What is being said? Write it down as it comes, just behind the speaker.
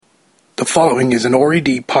The following is an RED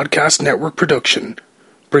Podcast Network production,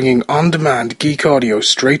 bringing on-demand geek audio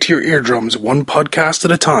straight to your eardrums one podcast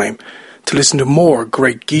at a time. To listen to more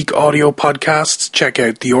great geek audio podcasts, check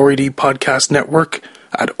out the RED Podcast Network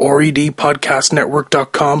at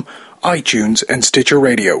redpodcastnetwork.com, iTunes and Stitcher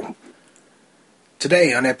Radio.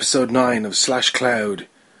 Today on episode 9 of Slash Cloud,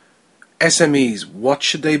 SMEs, what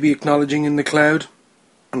should they be acknowledging in the cloud,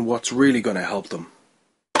 and what's really going to help them?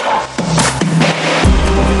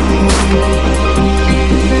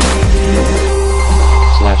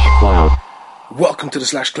 Slash Cloud. Welcome to the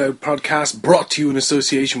Slash Cloud podcast, brought to you in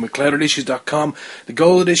association with cloudedissues.com. The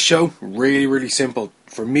goal of this show, really simple.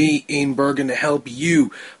 For me, Ian Bergen, to help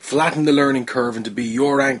you flatten the learning curve and to be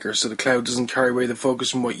your anchor so the cloud doesn't carry away the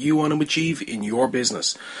focus from what you want to achieve in your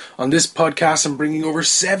business. On this podcast, I'm bringing over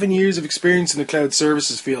 7 years of experience in the cloud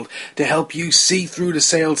services field to help you see through the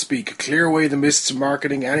sales speak, clear away the mists of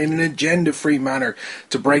marketing, and in an agenda-free manner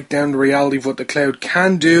to break down the reality of what the cloud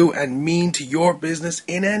can do and mean to your business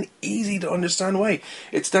in an easy-to-understand way.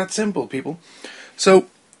 It's that simple, people. So,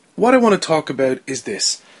 what I want to talk about is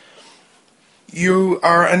this. You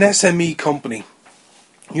are an SME company.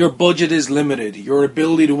 Your budget is limited. Your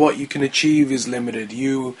ability to what you can achieve is limited.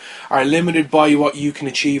 You are limited by what you can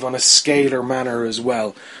achieve on a scalar manner as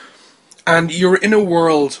well. And you're in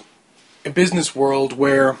a business world,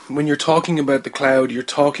 where when you're talking about the cloud, you're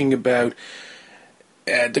talking about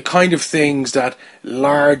the kind of things that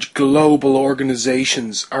large global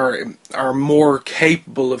organizations are more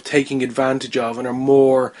capable of taking advantage of and are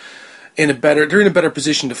more they're in a better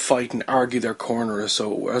position to fight and argue their corner, as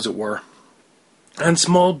it were. And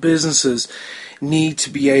small businesses need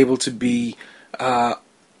to be able to be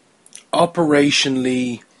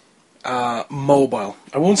operationally mobile.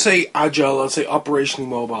 I won't say agile, I'll say operationally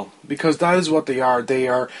mobile, because that is what they are.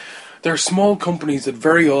 They're small companies that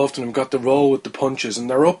very often have got to roll with the punches,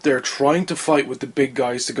 and they're up there trying to fight with the big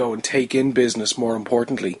guys to go and take in business, more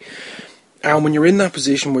importantly. And when you're in that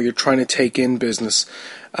position where you're trying to take in business,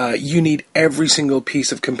 you need every single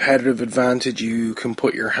piece of competitive advantage you can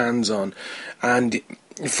put your hands on. And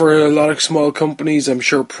for a lot of small companies, I'm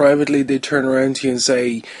sure privately they turn around to you and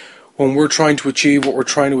say, when we're trying to achieve what we're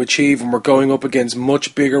trying to achieve and we're going up against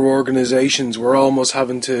much bigger organizations, we're almost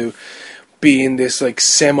having to be in this like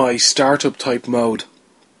semi-startup type mode,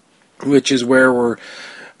 which is where we're,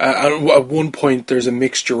 at one point there's a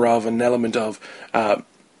mixture of, an element of,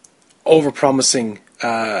 over-promising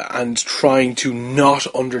and trying to not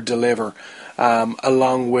under-deliver,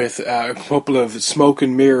 along with a couple of smoke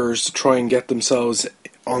and mirrors to try and get themselves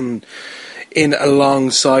in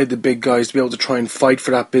alongside the big guys to be able to try and fight for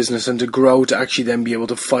that business and to grow to actually then be able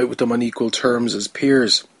to fight with them on equal terms as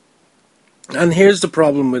peers. And here's the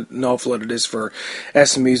problem with an awful lot of this for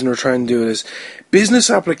SMEs when we're trying to do this. Business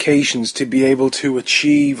applications, to be able to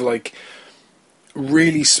achieve like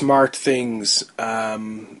really smart things,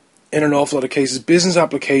 in an awful lot of cases, business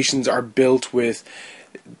applications are built with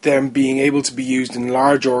them being able to be used in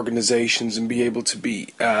large organizations and be able to be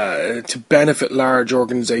to benefit large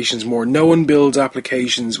organizations more. No one builds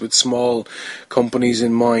applications with small companies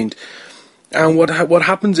in mind. And what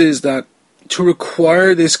happens is that to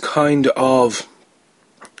require this kind of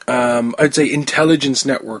I'd say intelligence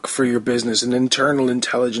network for your business, an internal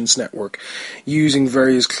intelligence network, using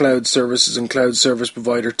various cloud services and cloud service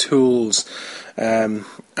provider tools,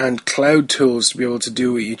 and cloud tools to be able to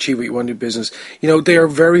achieve what you want in business. They are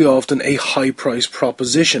very often a high price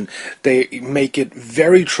proposition. They make it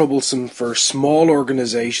very troublesome for small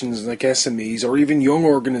organizations like SMEs or even young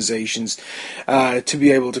organizations to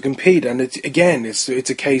be able to compete. And it's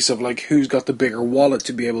a case of like who's got the bigger wallet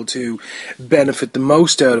to be able to benefit the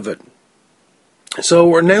most out of it. So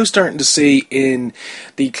we're now starting to see in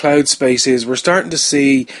the cloud spaces, we're starting to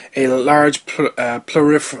see a large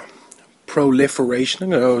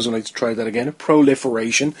proliferation, I always like to try that again, a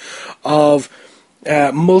proliferation of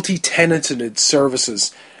multi-tenanted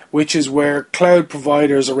services, which is where cloud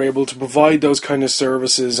providers are able to provide those kind of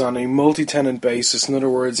services on a multi-tenant basis. In other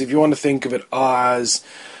words, if you want to think of it as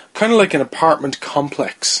kind of like an apartment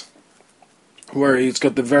complex, where it's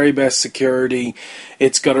got the very best security,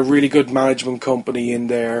 it's got a really good management company in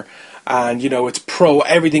there, and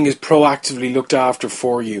everything is proactively looked after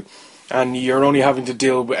for you. And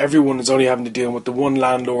everyone is only having to deal with the one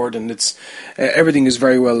landlord, and it's everything is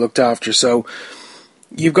very well looked after. So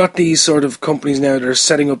you've got these sort of companies now that are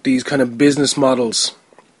setting up these kind of business models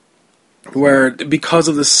where, because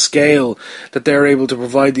of the scale that they're able to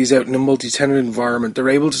provide these out in a multi-tenant environment, they're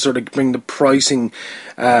able to sort of bring the pricing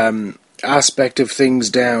aspect of things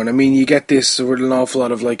down. I mean, you get this with an awful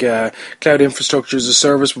lot of cloud infrastructure as a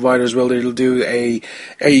service providers. Well, they'll do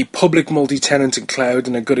a public multi-tenanted cloud,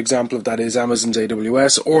 and a good example of that is Amazon's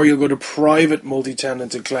AWS. Or you'll go to private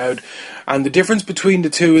multi-tenanted cloud, and the difference between the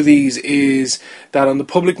two of these is that on the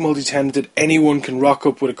public multi-tenanted, anyone can rock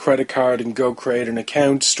up with a credit card and go create an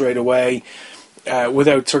account straight away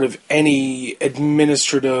without sort of any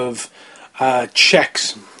administrative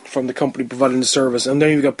checks from the company providing the service. And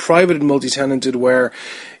then you've got private and multi-tenanted, where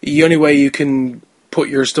the only way you can put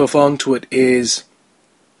your stuff onto it is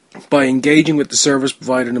by engaging with the service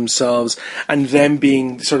provider themselves, and them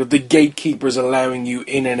being sort of the gatekeepers, allowing you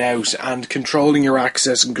in and out and controlling your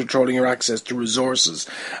access to resources,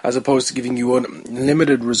 as opposed to giving you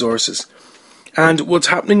unlimited resources. And what's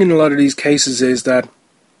happening in a lot of these cases is that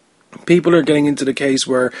people are getting into the case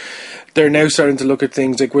where they're now starting to look at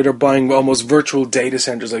things like where they're buying almost virtual data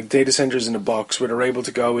centers, like data centers in a box, where they're able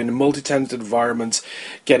to go in multi-tenanted environments,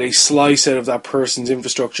 get a slice out of that person's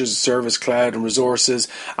infrastructure as a service, cloud and resources,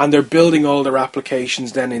 and they're building all their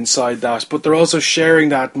applications then inside that. But they're also sharing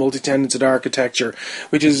that multi-tenanted architecture,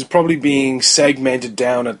 which is probably being segmented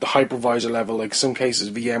down at the hypervisor level, like some cases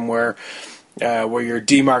VMware, where you're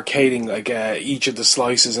demarcating each of the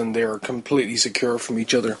slices, and they're completely secure from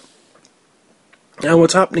each other. And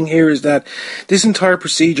what's happening here is that this entire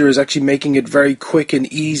procedure is actually making it very quick and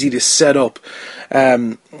easy to set up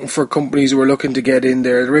for companies who are looking to get in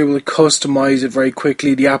there. They're able to customize it very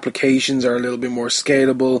quickly. The applications are a little bit more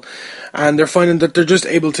scalable, and they're finding that they're just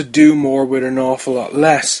able to do more with an awful lot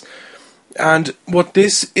less. And what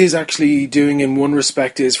this is actually doing in one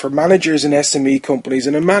respect is for managers in SME companies,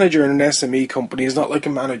 and a manager in an SME company is not like a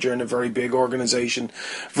manager in a very big organization.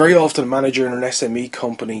 Very often a manager in an SME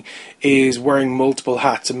company is wearing multiple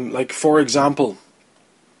hats. And like, for example,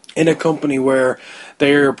 in a company where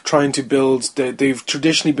they're trying to build, they've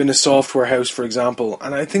traditionally been a software house, for example,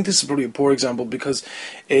 and I think this is probably a poor example because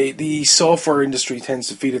the software industry tends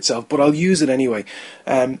to feed itself, but I'll use it anyway.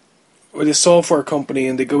 With a software company,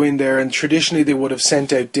 and they go in there, and traditionally they would have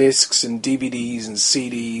sent out discs and DVDs and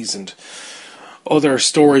CDs and other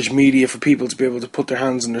storage media for people to be able to put their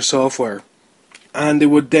hands on their software. And they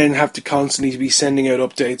would then have to constantly be sending out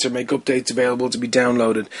updates or make updates available to be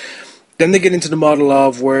downloaded. Then they get into the model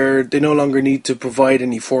of where they no longer need to provide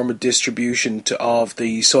any form of distribution of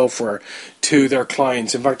the software to their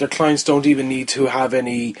clients. In fact, their clients don't even need to have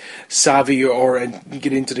any savvy or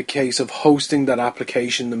get into the case of hosting that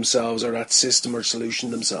application themselves or that system or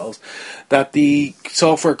solution themselves. That the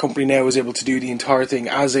software company now is able to do the entire thing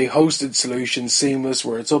as a hosted solution, seamless,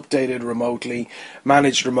 where it's updated remotely,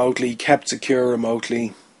 managed remotely, kept secure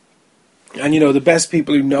remotely. And the best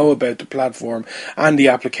people who know about the platform and the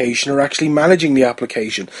application are actually managing the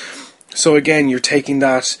application. So again, you're taking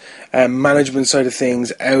that management side of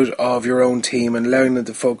things out of your own team and allowing them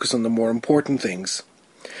to focus on the more important things.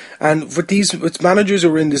 And with managers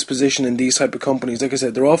who are in this position in these type of companies, like I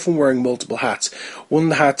said, they're often wearing multiple hats. One of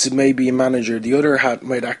the hats may be a manager, the other hat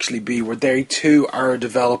might actually be where they too are a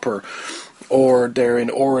developer, or they're in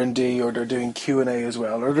R&D, or they're doing Q&A as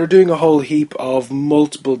well, or they're doing a whole heap of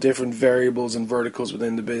multiple different variables and verticals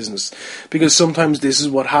within the business. Because sometimes this is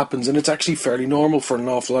what happens, and it's actually fairly normal for an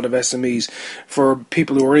awful lot of SMEs, for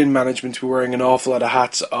people who are in management to be wearing an awful lot of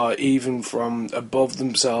hats, even from above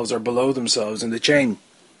themselves or below themselves in the chain.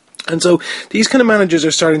 And so these kind of managers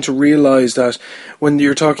are starting to realize that when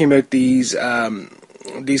you're talking about these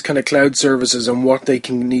kind of cloud services and what they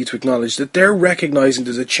can need to acknowledge, that they're recognizing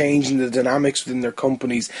there's a change in the dynamics within their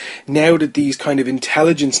companies now that these kind of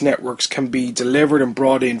intelligence networks can be delivered and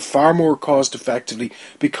brought in far more cost effectively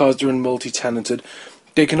because they're in multi-tenanted.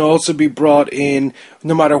 They can also be brought in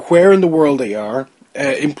no matter where in the world they are.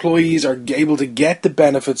 Employees are able to get the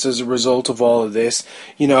benefits as a result of all of this,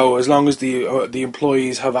 as long as the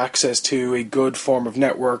employees have access to a good form of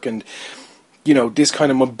network, and this kind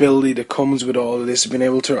of mobility that comes with all of this, being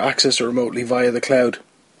able to access it remotely via the cloud.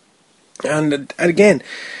 And again,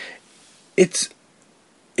 it's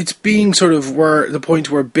being sort of where the point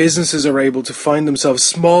where businesses are able to find themselves,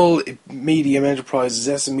 small, medium enterprises,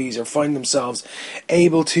 SMEs, or find themselves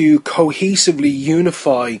able to cohesively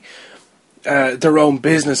unify their own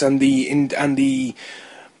business and the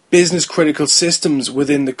business critical systems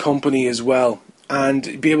within the company as well,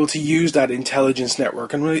 and be able to use that intelligence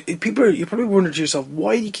network. And you probably wonder to yourself,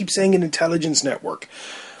 why do you keep saying an intelligence network?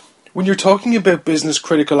 When you're talking about business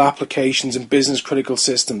critical applications and business critical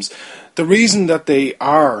systems, the reason that they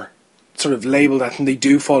are sort of labelled that and they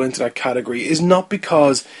do fall into that category is not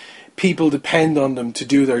because people depend on them to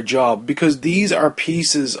do their job, because these are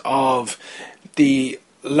pieces of the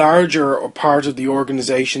larger part of the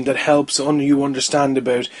organisation that helps you understand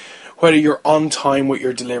about whether you're on time with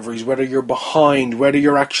your deliveries, whether you're behind, whether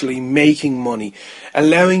you're actually making money,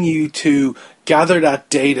 allowing you to gather that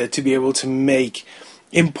data to be able to make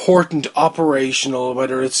important operational,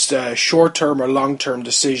 whether it's short-term or long-term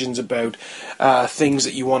decisions about things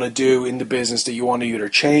that you want to do in the business that you want to either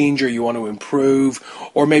change or you want to improve,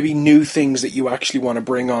 or maybe new things that you actually want to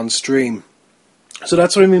bring on stream. So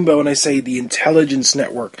that's what I mean by when I say the intelligence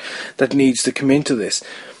network that needs to come into this.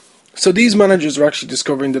 So these managers are actually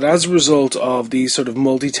discovering that as a result of these sort of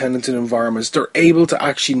multi-tenanted environments, they're able to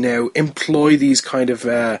actually now employ these kind of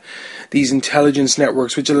these intelligence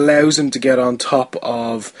networks, which allows them to get on top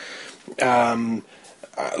of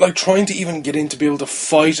like trying to even get in to be able to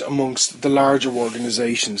fight amongst the larger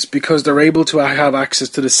organizations, because they're able to have access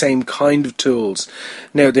to the same kind of tools.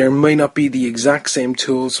 Now, there may not be the exact same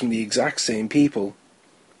tools from the exact same people,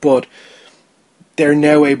 but they're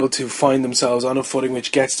now able to find themselves on a footing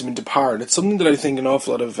which gets them into power. And it's something that I think an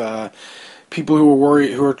awful lot of people who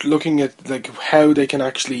are looking at like how they can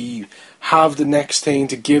actually have the next thing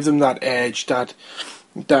to give them that edge, that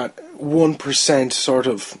 1% sort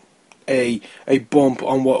of a bump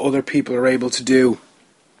on what other people are able to do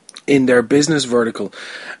in their business vertical.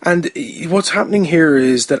 And what's happening here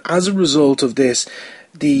is that as a result of this,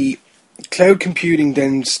 the cloud computing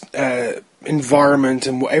then environment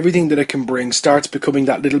and everything that it can bring starts becoming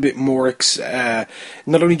that little bit more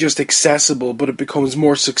not only just accessible, but it becomes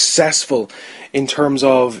more successful in terms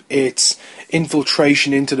of its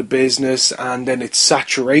infiltration into the business, and then its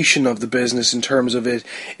saturation of the business in terms of it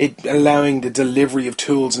allowing the delivery of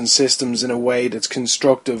tools and systems in a way that's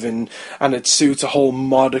constructive, and it suits a whole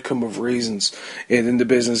modicum of reasons in the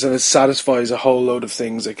business, and it satisfies a whole load of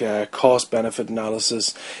things like cost-benefit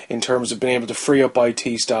analysis in terms of being able to free up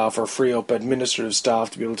IT staff or free up administrative staff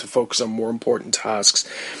to be able to focus on more important tasks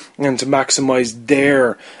and to maximize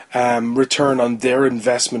their return on their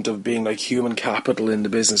investment of being like human capital in the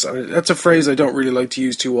business. And that's a phrase I don't really like to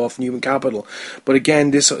use too often, human capital. But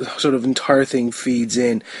again, this sort of entire thing feeds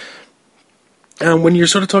in. And when you're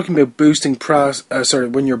sort of talking about boosting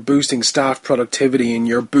when you're boosting staff productivity and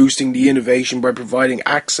you're boosting the innovation by providing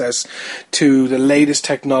access to the latest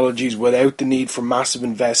technologies without the need for massive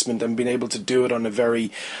investment, and being able to do it on a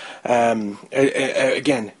very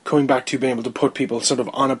again, coming back to being able to put people sort of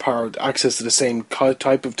on a par with access to the same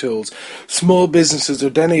type of tools, small businesses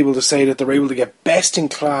are then able to say that they're able to get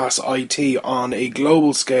best-in-class IT on a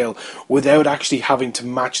global scale without actually having to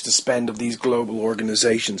match the spend of these global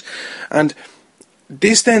organizations. And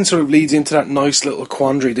this then sort of leads into that nice little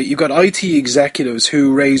quandary that you've got IT executives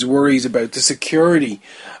who raise worries about the security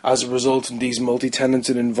as a result of these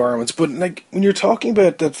multi-tenanted environments. But like when you're talking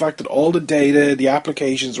about the fact that all the data, the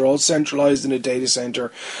applications are all centralized in a data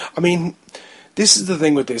center, I mean, this is the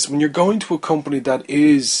thing with this. When you're going to a company that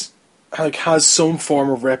is has some form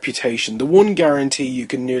of reputation, the one guarantee you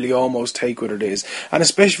can nearly almost take what it is, and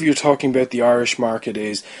especially if you're talking about the Irish market,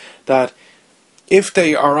 is that if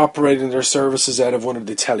they are operating their services out of one of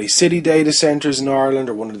the Telecity data centres in Ireland,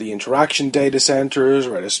 or one of the Interaction data centres,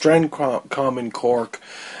 or at a Strengcom in Cork,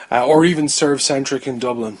 or even ServeCentric in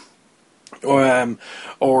Dublin,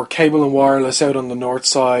 or Cable and Wireless out on the north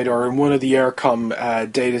side, or in one of the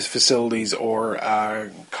Eircom data facilities or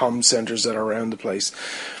comm centres that are around the place,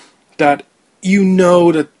 that you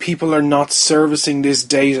know that people are not servicing this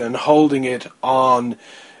data and holding it on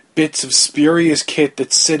bits of spurious kit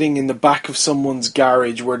that's sitting in the back of someone's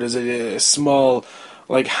garage where there's a small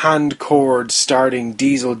like hand cord starting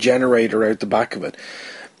diesel generator out the back of it.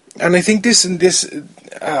 And I think this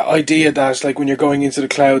idea that like when you're going into the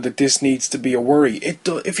cloud that this needs to be a worry.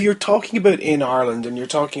 If you're talking about in Ireland and you're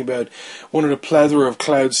talking about one of the plethora of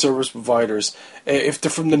cloud service providers, if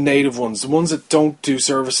they're from the native ones, the ones that don't do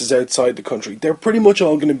services outside the country, they're pretty much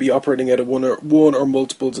all going to be operating out of one or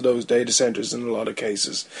multiples of those data centers in a lot of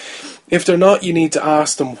cases. If they're not, you need to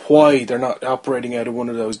ask them why they're not operating out of one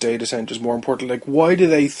of those data centers. More importantly, like why do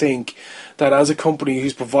they think that as a company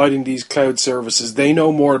who's providing these cloud services, they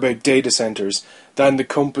know more about data centers than the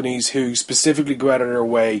companies who specifically go out of their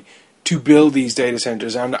way to build these data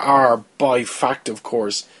centers and are, by fact, of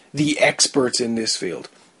course, the experts in this field?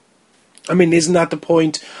 I mean, isn't that the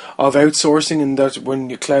point of outsourcing, and that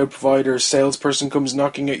when your cloud provider salesperson comes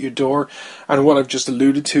knocking at your door, and what I've just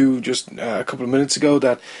alluded to just a couple of minutes ago,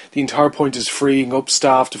 that the entire point is freeing up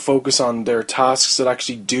staff to focus on their tasks that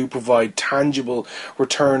actually do provide tangible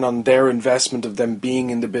return on their investment of them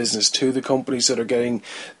being in the business to the companies that are getting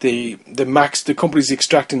the companies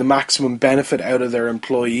extracting the maximum benefit out of their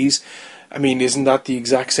employees. I mean, isn't that the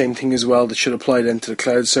exact same thing as well that should apply then to the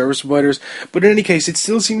cloud service providers? But in any case, it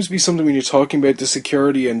still seems to be something when you're talking about the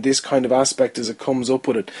security and this kind of aspect as it comes up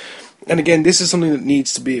with it, And again, this is something that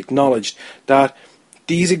needs to be acknowledged, that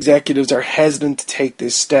these executives are hesitant to take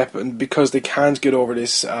this step, and because they can't get over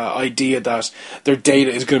this idea that their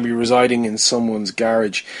data is going to be residing in someone's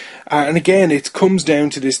garage. And again, it comes down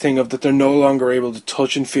to this thing of that they're no longer able to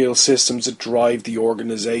touch and feel systems that drive the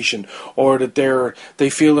organization, or that they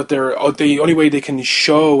feel that the only way they can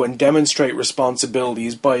show and demonstrate responsibility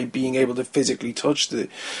is by being able to physically touch the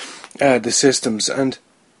systems. And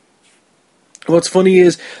what's funny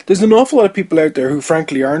is there's an awful lot of people out there who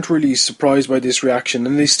frankly aren't really surprised by this reaction,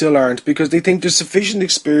 and they still aren't, because they think there's sufficient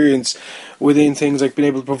experience within things like being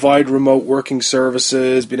able to provide remote working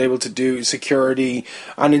services, being able to do security,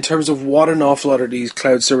 and in terms of what an awful lot of these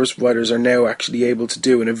cloud service providers are now actually able to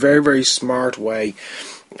do in a very, very smart way.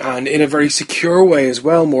 And in a very secure way as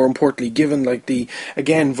well, more importantly, given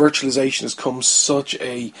virtualization has come such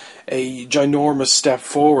a ginormous step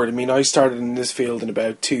forward. I mean, I started in this field in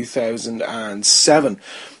about 2007,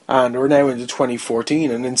 and we're now into 2014,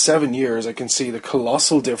 and in 7 years I can see the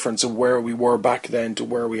colossal difference of where we were back then to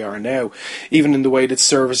where we are now. Even in the way that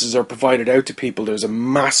services are provided out to people, there's a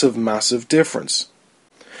massive, massive difference.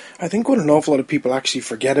 I think what an awful lot of people actually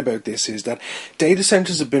forget about this is that data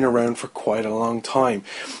centers have been around for quite a long time.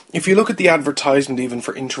 If you look at the advertisement even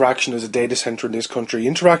for Interaction as a data center in this country,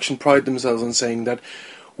 Interaction pride themselves on saying that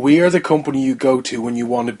we are the company you go to when you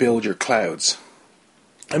want to build your clouds.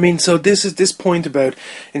 I mean, so this is this point about,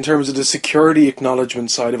 in terms of the security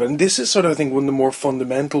acknowledgement side of it, and this is sort of, I think, one of the more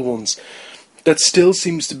fundamental ones that still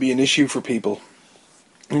seems to be an issue for people.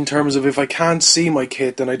 In terms of, if I can't see my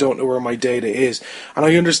kit, then I don't know where my data is. And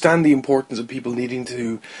I understand the importance of people needing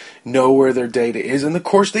to know where their data is. And of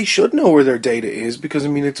course they should know where their data is, because I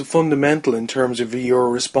mean it's a fundamental in terms of your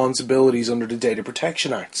responsibilities under the Data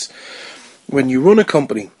Protection Acts when you run a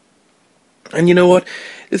company. And you know what?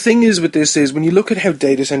 The thing is with this is, when you look at how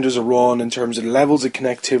data centers are run in terms of levels of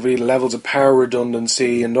connectivity, levels of power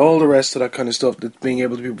redundancy, and all the rest of that kind of stuff that's being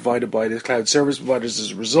able to be provided by the cloud service providers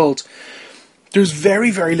as a result, there's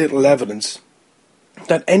very, very little evidence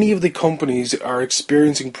that any of the companies are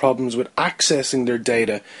experiencing problems with accessing their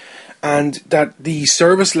data, and that the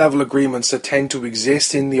service level agreements that tend to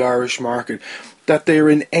exist in the Irish market, that they're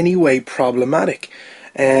in any way problematic,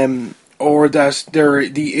 or that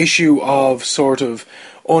the issue of sort of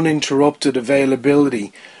uninterrupted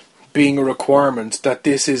availability being a requirement, that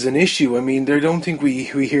this is an issue. I mean, I don't think we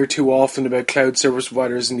hear too often about cloud service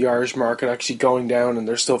providers in the Irish market actually going down and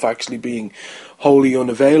their stuff actually being wholly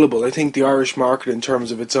unavailable. I think the Irish market, in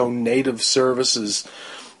terms of its own native services,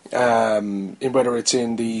 whether it's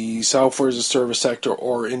in the software as a service sector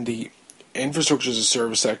or in the infrastructure as a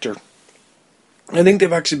service sector, I think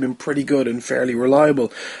they've actually been pretty good and fairly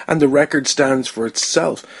reliable, and the record stands for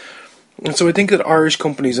itself. And so I think that Irish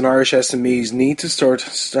companies and Irish SMEs need to start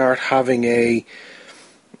having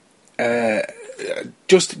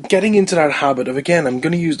just getting into that habit of, again, I'm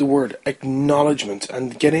going to use the word acknowledgement,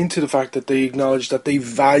 and get into the fact that they acknowledge that they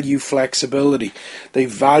value flexibility, they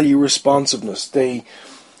value responsiveness, they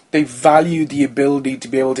value the ability to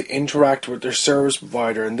be able to interact with their service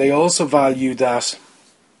provider, and they also value that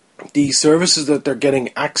the services that they're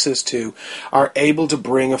getting access to are able to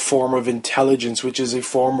bring a form of intelligence, which is a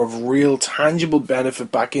form of real tangible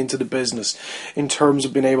benefit back into the business, in terms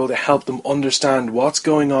of being able to help them understand what's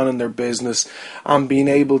going on in their business, and being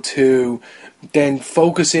able to then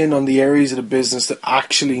focus in on the areas of the business that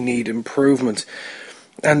actually need improvement.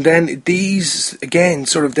 And then these, again,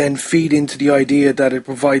 sort of then feed into the idea that it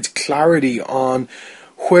provides clarity on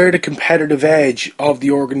where the competitive edge of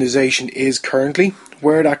the organisation is currently,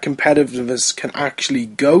 where that competitiveness can actually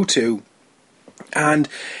go to, and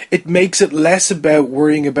it makes it less about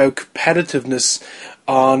worrying about competitiveness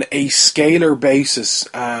on a scalar basis.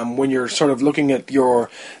 When you're sort of looking at the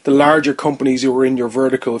larger companies who are in your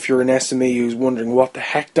vertical, if you're an SME who's wondering what the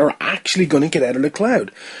heck they're actually going to get out of the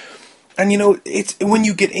cloud. And you know, it's when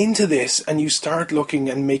you get into this and you start looking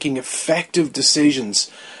and making effective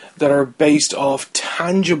decisions that are based off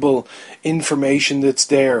tangible information that's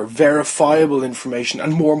there, verifiable information,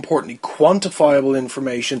 and more importantly, quantifiable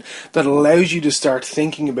information that allows you to start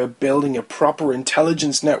thinking about building a proper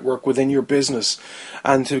intelligence network within your business,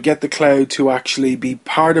 and to get the cloud to actually be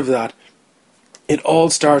part of that. It all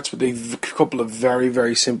starts with a couple of very,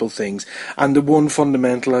 very simple things. And the one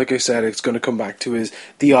fundamental, like I said, it's going to come back to, is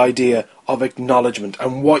the idea of acknowledgement.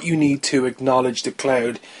 And what you need to acknowledge the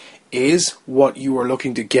cloud is, what you are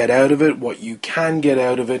looking to get out of it, what you can get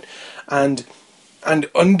out of it, and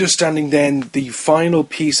understanding then the final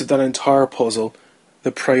piece of that entire puzzle,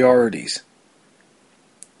 the priorities.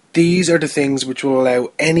 These are the things which will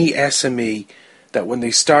allow any SME that when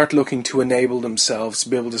they start looking to enable themselves to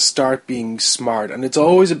be able to start being smart, and it's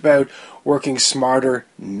always about working smarter,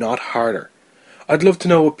 not harder. I'd love to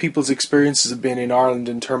know what people's experiences have been in Ireland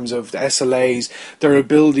in terms of the SLAs, their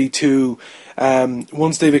ability to,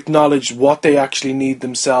 once they've acknowledged what they actually need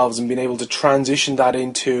themselves and been able to transition that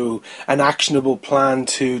into an actionable plan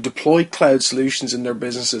to deploy cloud solutions in their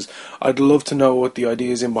businesses. I'd love to know what the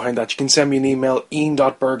idea is in behind that. You can send me an email,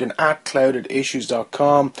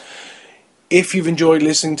 ian.bergen@cloudedissues.com. If you've enjoyed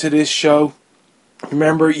listening to this show,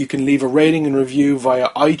 remember you can leave a rating and review via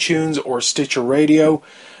iTunes or Stitcher Radio.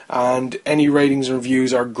 And any ratings and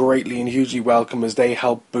reviews are greatly and hugely welcome, as they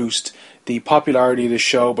help boost the popularity of the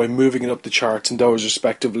show by moving it up the charts in those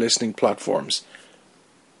respective listening platforms.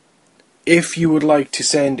 If you would like to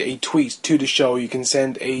send a tweet to the show, you can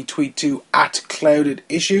send a tweet to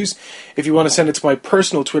 @CloudedIssues. If you want to send it to my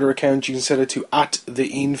personal Twitter account, you can send it to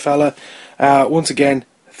 @TheIanFella. Once again,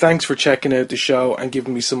 thanks for checking out the show and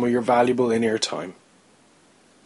giving me some of your valuable in-ear time.